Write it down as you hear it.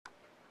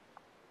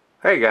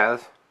Hey guys,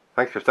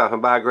 thanks for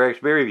stopping by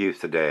Gregsbeerreviews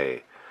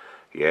today.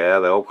 Yeah,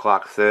 the old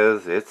clock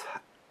says it's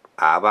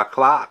 5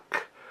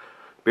 o'clock.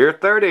 Beer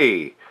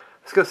 30.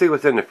 Let's go see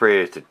what's in the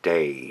fridge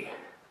today.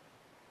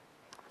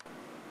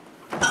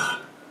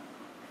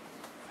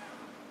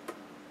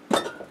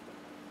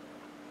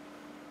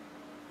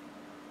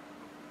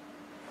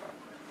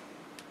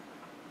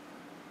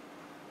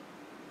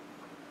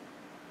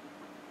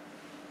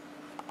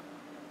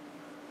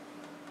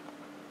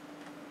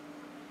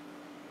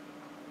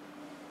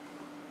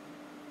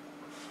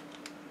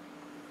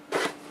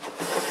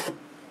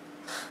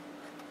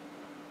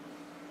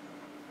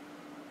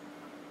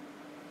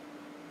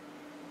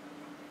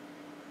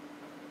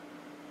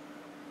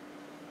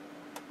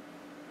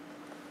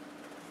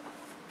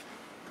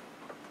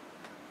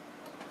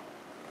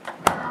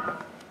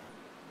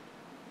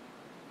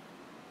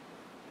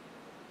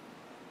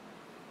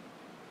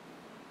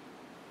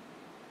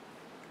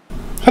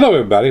 Hello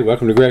everybody,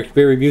 welcome to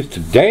Gregsbeerreviews.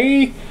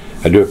 Today,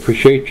 I do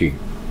appreciate you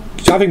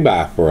stopping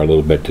by for a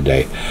little bit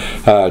today.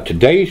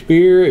 Today's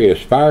beer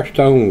is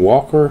Firestone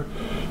Walker.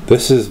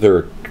 This is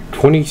their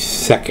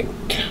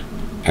 22nd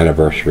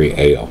anniversary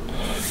ale.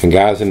 And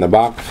guys, in the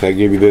box they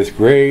give you this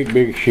great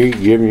big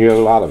sheet giving you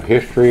a lot of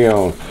history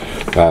on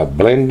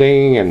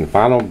blending and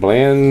final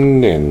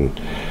blend and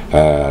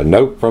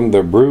note from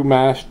the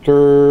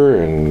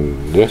brewmaster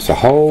and just a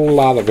whole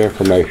lot of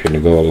information to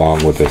go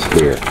along with this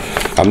beer.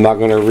 I'm not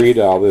going to read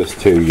all this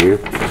to you,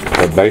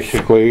 but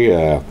basically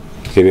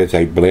it is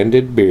a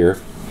blended beer.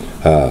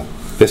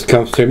 This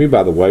comes to me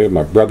by the way of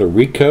my brother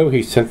Rico.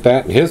 He sent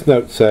that, and his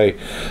notes say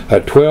a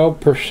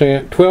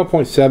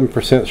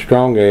 12.7%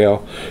 strong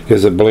ale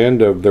is a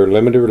blend of their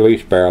limited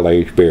release barrel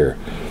aged beer.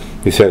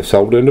 He said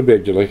sold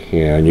individually,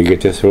 and you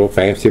get this little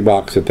fancy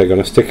box that they're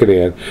going to stick it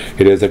in.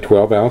 It is a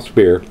 12-ounce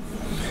beer.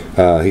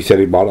 He said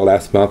he bought it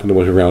last month and it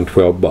was around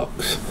 12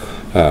 bucks.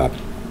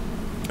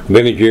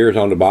 Vintage year is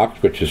on the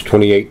box, which is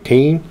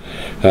 2018,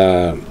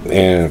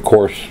 and of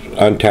course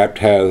Untapped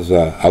has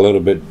a little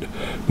bit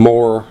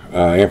more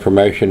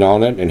information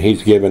on it, and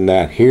he's given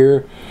that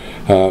here.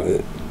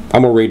 I'm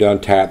going to read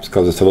Untapped's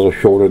because it's a little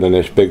shorter than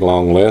this big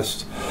long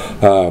list.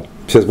 It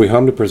says, we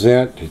humbly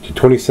present the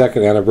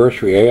 22nd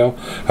anniversary ale,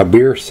 a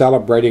beer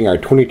celebrating our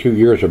 22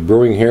 years of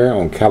brewing here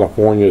on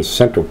California's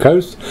Central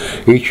Coast.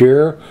 Each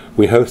year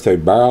we host a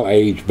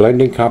barrel-aged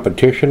blending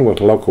competition with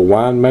local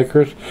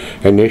winemakers,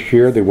 and this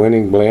year the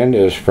winning blend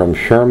is from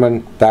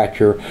Sherman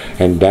Thatcher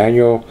and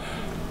Daniel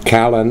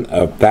Callan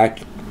of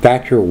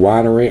Thatcher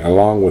Winery,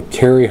 along with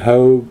Terry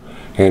Hogue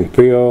and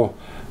Phil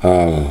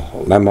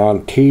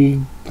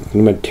Lamontague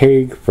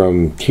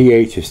from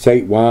TH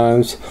Estate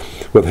Wines,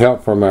 with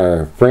help from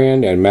our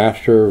friend and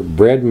master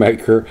bread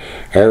maker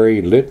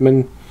Ari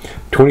Littman.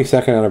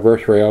 22nd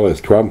anniversary ale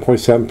is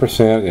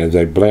 12.7% and is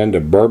a blend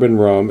of bourbon,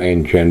 rum,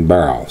 and gin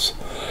barrels.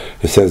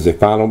 It says the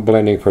final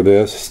blending for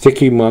this: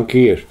 Sticky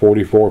Monkey is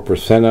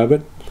 44% of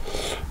it,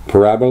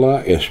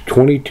 Parabola is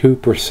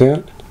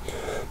 22%,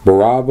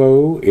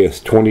 Bravo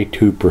is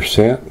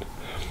 22%,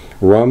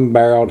 Rum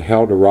Barreled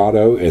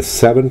Eldorado is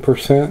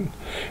 7%,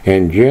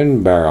 and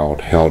Gin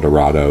Barreled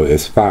Eldorado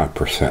is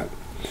 5%.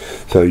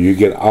 So you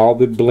get all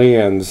the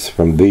blends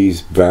from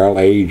these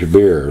barrel-aged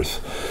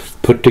beers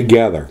put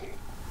together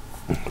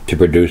to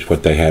produce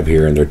what they have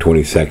here in their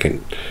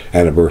 22nd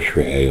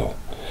anniversary ale.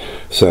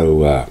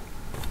 So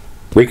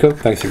Rico,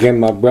 thanks again,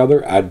 my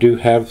brother. I do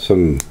have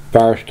some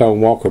Firestone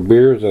Walker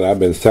beers that I've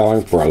been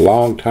selling for a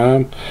long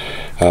time,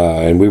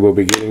 and we will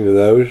be getting to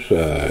those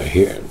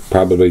here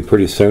probably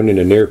pretty soon in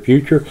the near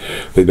future.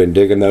 We've been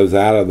digging those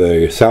out of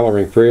the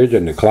cellaring fridge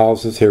and the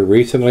closets here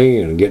recently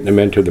and getting them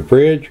into the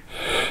fridge.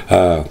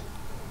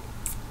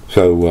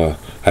 So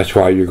that's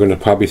why you're going to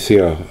probably see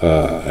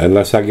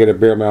unless I get a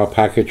beer mail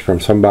package from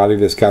somebody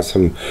that's got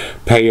some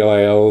pale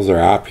ales or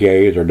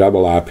IPAs or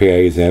double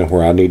IPAs in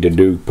where I need to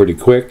do pretty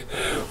quick,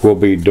 we'll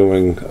be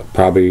doing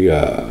probably,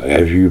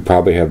 as you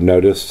probably have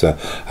noticed, a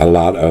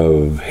lot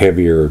of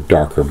heavier,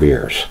 darker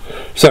beers.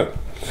 So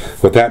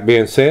with that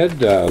being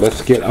said,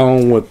 let's get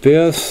on with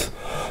this.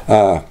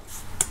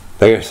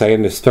 They are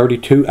saying it's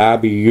 32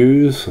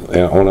 IBUs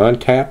on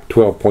Untapped,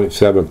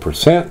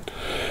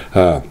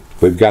 12.7%.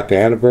 We've got the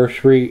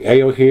anniversary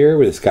ale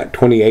here. It's got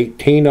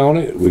 2018 on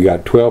it. We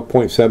got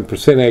 12.7%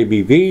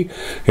 ABV,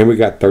 and we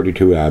got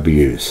 32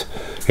 IBUs.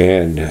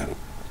 And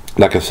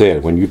like I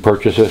said, when you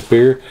purchase this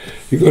beer,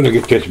 you're going to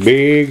get this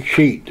big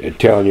sheet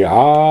telling you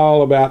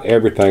all about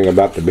everything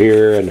about the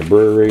beer and the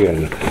brewery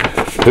and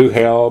who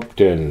helped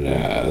and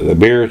the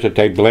beers that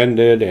they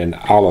blended and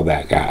all of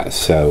that, guys.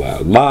 So a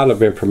lot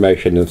of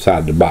information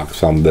inside the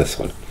box on this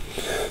one.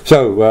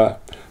 So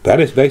that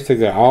is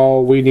basically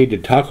all we need to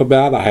talk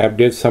about. I have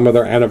did some of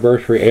their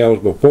anniversary ales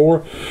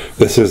before.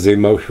 This is the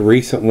most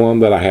recent one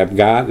that I have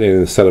got, and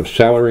instead of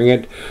cellaring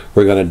it,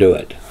 we're going to do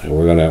it.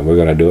 We're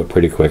going to do it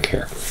pretty quick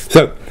here.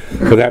 So,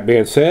 with that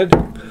being said,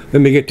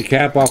 let me get the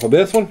cap off of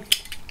this one.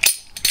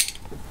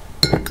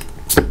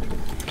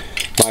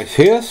 Nice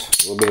hiss,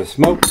 a little bit of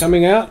smoke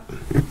coming out.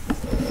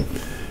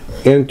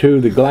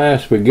 Into the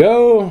glass we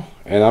go,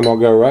 and I'm going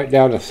to go right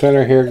down the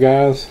center here,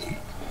 guys.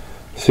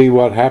 see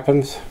what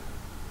happens.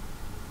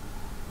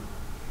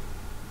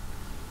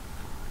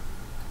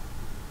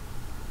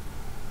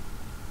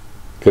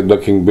 Good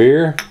looking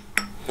beer.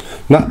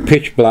 Not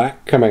pitch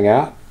black coming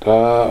out.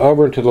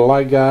 Over into the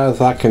light,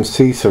 guys, I can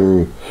see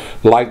some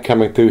light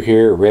coming through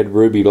here, red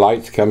ruby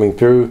lights coming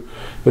through.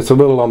 It's a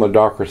little on the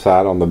darker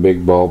side on the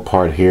big bulb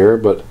part here,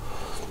 but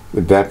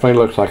it definitely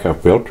looks like a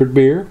filtered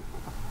beer.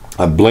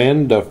 A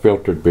blend of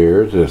filtered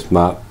beers. It's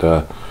not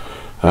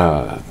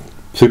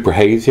super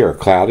hazy or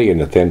cloudy in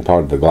the thin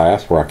part of the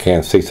glass where I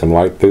can see some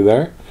light through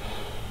there.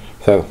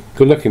 So,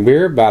 good looking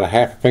beer. About a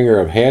half a finger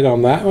of head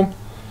on that one.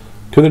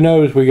 To the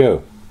nose we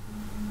go.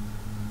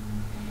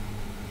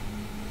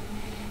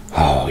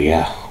 Oh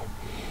yeah,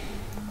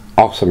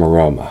 awesome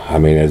aroma. I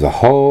mean, there's a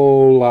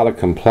whole lot of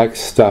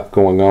complex stuff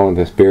going on in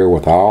this beer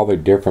with all the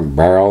different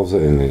barrels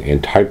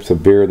and types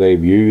of beer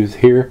they've used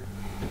here.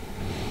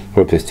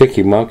 With the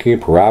Sticky Monkey,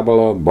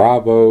 Parabola,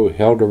 Bravo,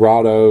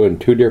 Eldorado,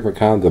 and 2 different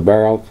kinds of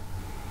barrels.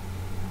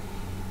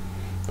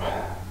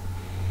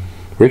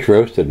 Rich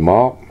roasted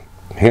malt,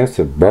 hints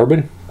of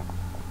bourbon.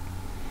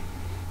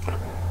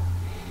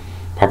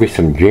 Probably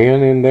some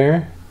gin in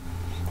there.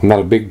 I'm not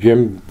a big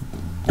gin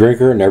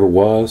drinker, never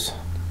was.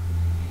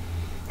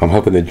 I'm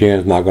hoping the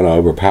gin's not going to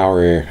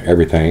overpower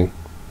everything.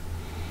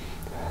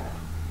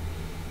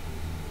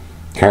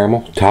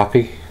 Caramel,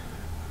 toffee,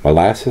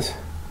 molasses.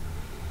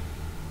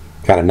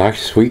 Got a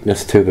nice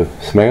sweetness to the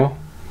smell.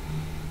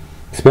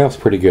 It smells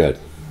pretty good.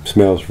 It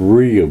smells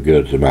real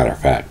good, as a matter of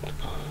fact.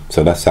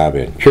 So let's dive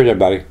in. Cheers,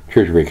 everybody.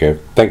 Cheers, Rico.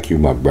 Thank you,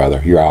 my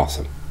brother. You're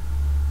awesome.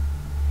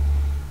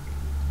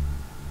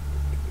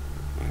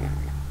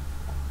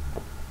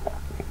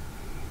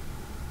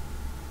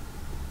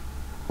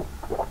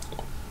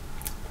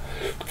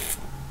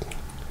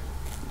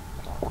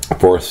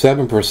 For a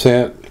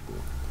 7%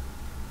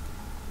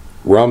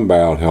 rum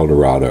barrel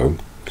Eldorado,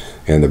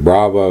 and the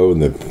Bravo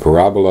and the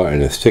Parabola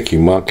and the Sticky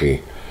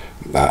Monkey,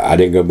 I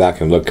didn't go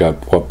back and look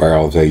up what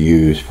barrels they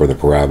used for the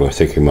Parabola,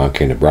 Sticky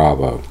Monkey, and the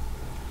Bravo.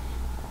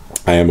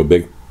 I am a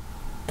big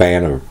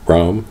fan of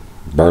rum,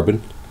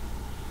 bourbon,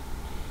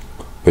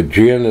 but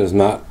gin is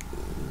not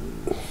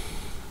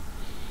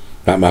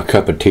my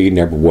cup of tea,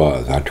 never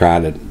was. I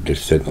tried it,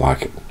 just didn't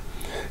like it.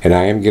 And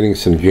I am getting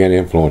some gin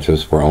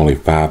influences for only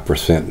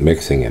 5%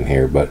 mixing in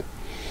here, but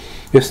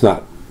it's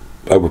not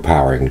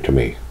overpowering to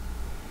me.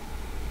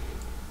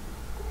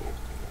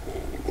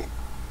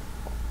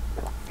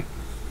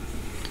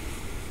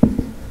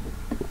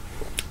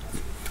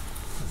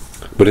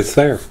 But it's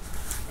there.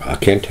 I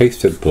can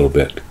taste it a little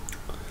bit.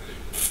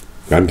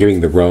 I'm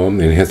getting the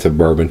rum and hints of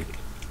bourbon.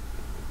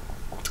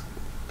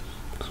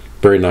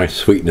 Very nice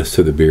sweetness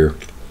to the beer.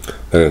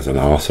 That is an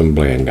awesome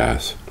blend,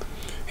 guys.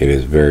 It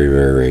is very,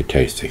 very, very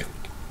tasty.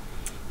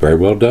 Very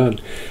well done.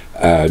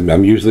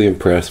 I'm usually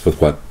impressed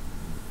with what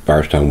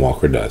Firestone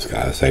Walker does,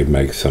 guys. They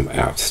make some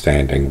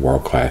outstanding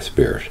world-class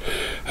beers.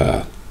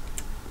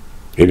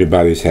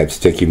 Anybody's had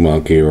Sticky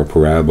Monkey or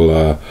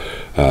Parabola,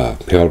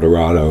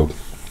 Eldorado,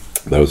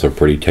 those are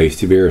pretty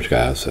tasty beers,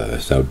 guys.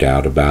 There's no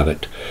doubt about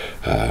it.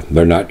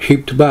 They're not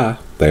cheap to buy.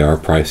 They are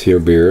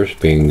pricier beers,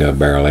 being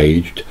barrel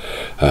aged.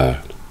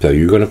 So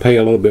you're going to pay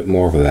a little bit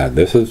more for that.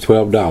 This is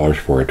 $12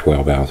 for a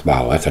 12-ounce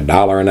bottle. That's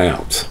 $1 an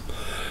ounce.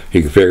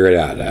 You can figure it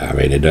out. I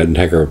mean, it doesn't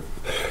take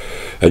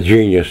a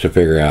genius to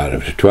figure out.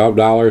 If it's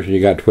 $12 and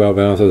you got 12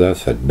 ounces,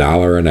 that's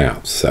 $1 an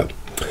ounce. So,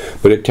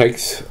 but it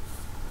takes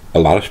a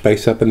lot of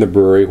space up in the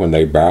brewery when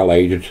they barrel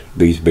age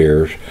these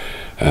beers.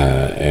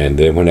 And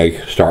then when they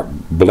start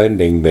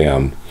blending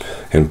them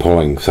and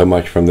pulling so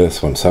much from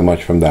this one, so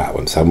much from that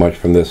one, so much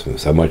from this one,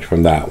 so much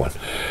from that one,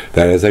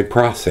 that is a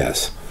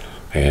process.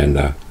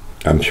 And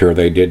I'm sure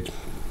they did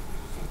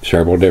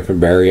several different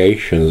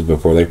variations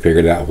before they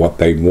figured out what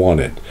they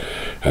wanted.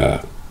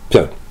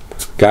 So,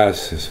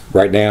 guys,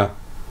 right now,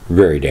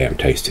 very damn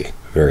tasty.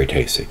 Very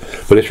tasty.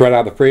 But it's right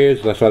out of the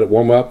fridge. Let's let it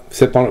warm up,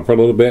 sip on it for a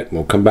little bit, and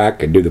we'll come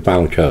back and do the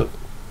final chug.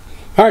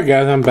 Alright,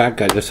 guys, I'm back.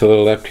 Got just a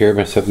little left here.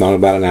 Been sipping on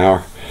about an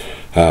hour.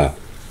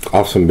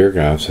 Awesome beer,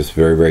 guys. It's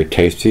very, very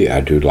tasty.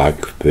 I do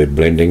like the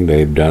blending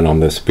they've done on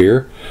this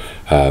beer.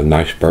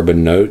 Nice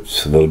bourbon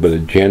notes, a little bit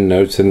of gin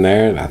notes in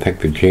there. I think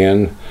the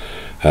gin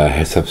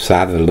has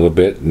subsided a little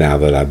bit now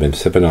that I've been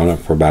sipping on it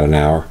for about an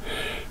hour.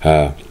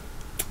 A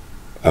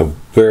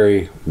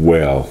very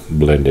well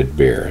blended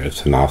beer.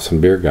 It's an awesome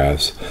beer,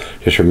 guys.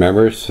 Just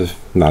remember, it's just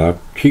not a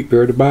cheap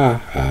beer to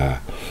buy.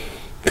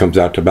 Comes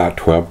out to about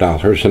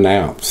 $12 an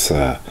ounce.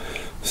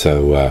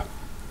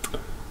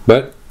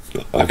 But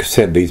like I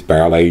said, these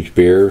barrel aged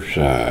beers,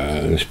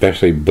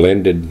 especially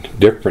blended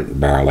different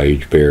barrel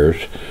aged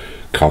beers,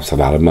 cost a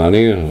lot of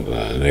money.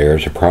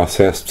 There's a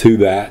process to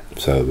that,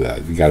 so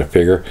you got to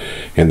figure.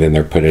 And then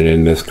they're putting it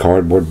in this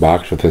cardboard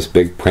box with this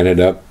big printed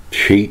up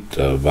sheet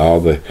of all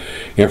the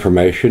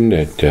information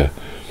that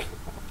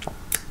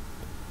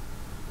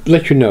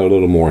let you know a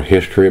little more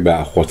history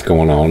about what's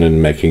going on in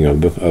the making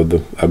of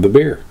the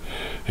beer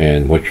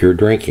and what you're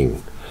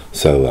drinking.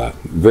 So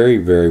very,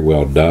 very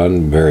well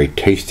done. Very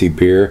tasty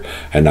beer,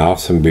 an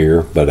awesome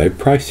beer, but a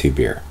pricey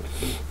beer.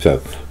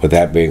 So with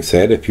that being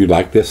said, if you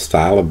like this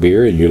style of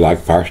beer and you like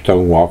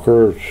Firestone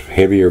Walker's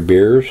heavier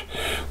beers,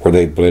 where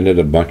they blended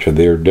a bunch of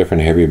their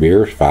different heavy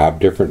beers, 5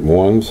 different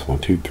ones, 1,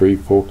 2, 3,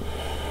 4,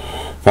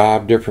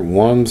 5 different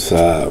ones,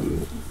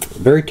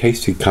 very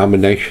tasty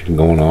combination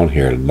going on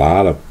here. A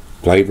lot of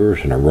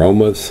flavors and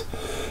aromas.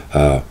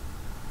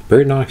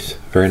 Very nice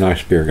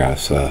beer,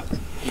 guys.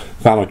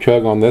 Final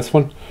chug on this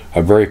one.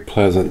 A very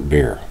pleasant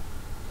beer.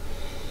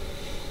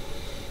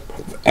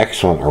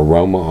 Excellent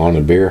aroma on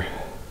the beer.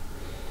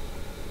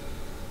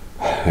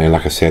 And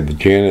like I said, the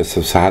gin has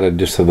subsided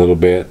just a little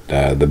bit.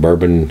 The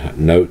bourbon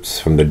notes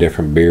from the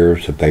different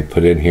beers that they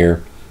put in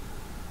here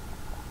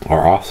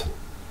are awesome.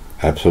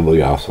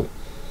 Absolutely awesome.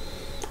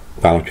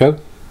 Final chug.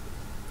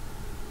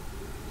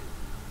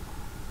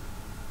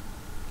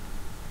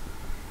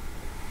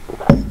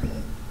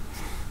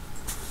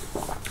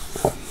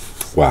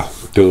 Wow,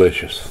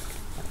 delicious.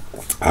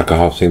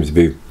 Alcohol seems to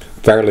be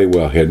fairly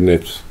well hidden.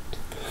 It's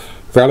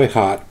fairly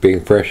hot,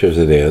 being fresh as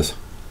it is.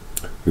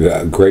 We've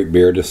got a great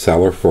beer to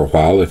cellar for a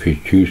while if you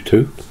choose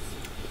to.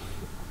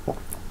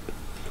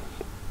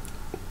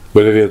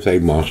 But it is a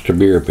monster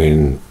beer,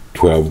 being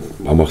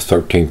 12, almost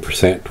 13%,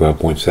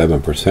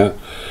 12.7%.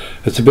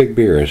 It's a big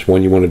beer. It's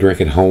one you want to drink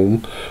at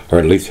home, or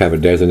at least have a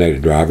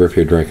designated driver if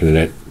you're drinking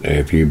it,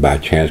 if you by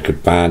chance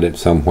could find it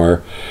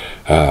somewhere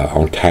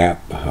on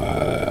tap.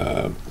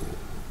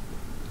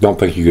 Don't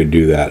think you could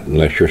do that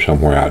unless you're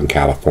somewhere out in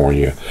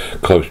California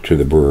close to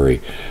the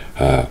brewery.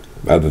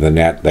 Other than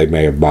that, they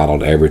may have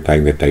bottled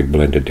everything that they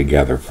blended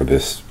together for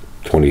this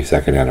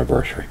 22nd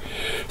anniversary.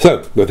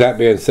 So with that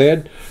being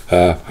said,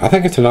 I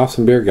think it's an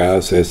awesome beer,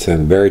 guys. It's a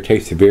very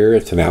tasty beer.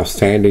 It's an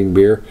outstanding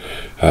beer.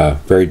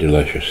 Very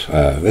delicious.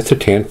 It's a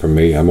 10 for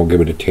me. I'm gonna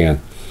give it a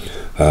 10.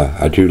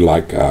 I do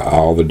like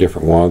all the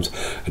different ones.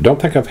 I don't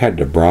think I've had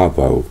the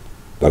Bravo,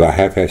 but I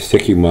have had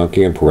Sticky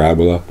Monkey and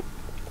Parabola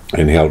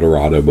and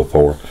Eldorado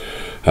before.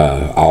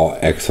 All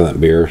excellent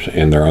beers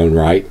in their own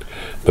right,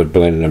 but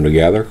blending them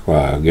together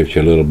gives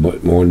you a little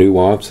bit more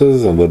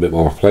nuances, a little bit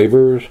more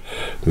flavors,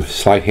 a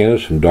slight hint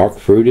of some dark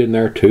fruit in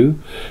there too.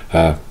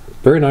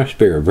 Very nice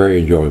beer, very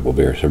enjoyable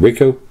beer. So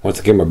Rico, once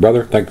again, my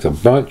brother, thanks a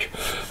bunch.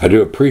 I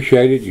do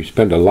appreciate it. You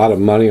spend a lot of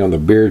money on the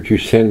beers you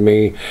send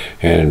me,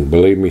 and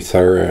believe me,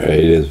 sir,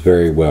 it is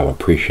very well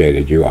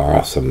appreciated. You are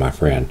awesome, my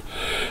friend.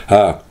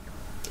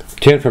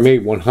 10 for me,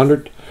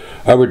 100.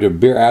 Over to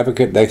Beer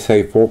Advocate, they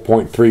say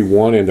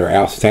 4.31 in their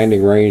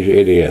outstanding range.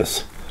 It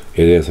is.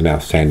 It is an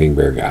outstanding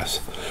beer, guys.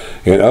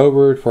 And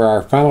over for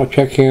our final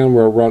check-in,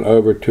 we'll run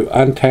over to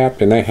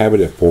Untapped, and they have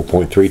it at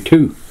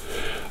 4.32.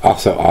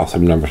 Also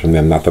awesome numbers from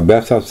them. Not the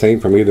best I've seen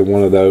from either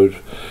one of those.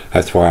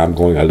 That's why I'm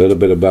going a little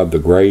bit above the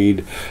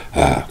grade.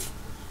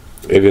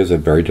 It is a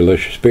very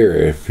delicious beer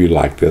if you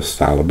like this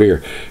style of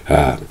beer.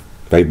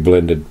 They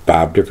blended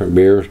 5 different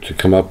beers to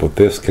come up with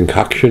this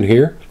concoction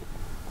here,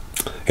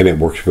 and it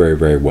works very,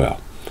 very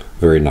well.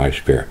 Very nice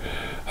beer.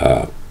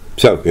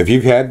 So if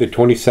you've had the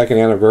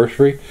 22nd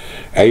anniversary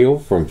ale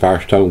from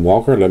Firestone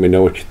Walker, let me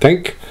know what you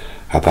think.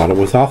 I thought it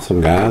was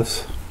awesome,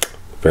 guys.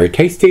 Very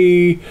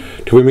tasty.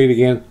 Till we meet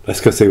again,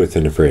 let's go see what's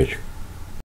in the fridge.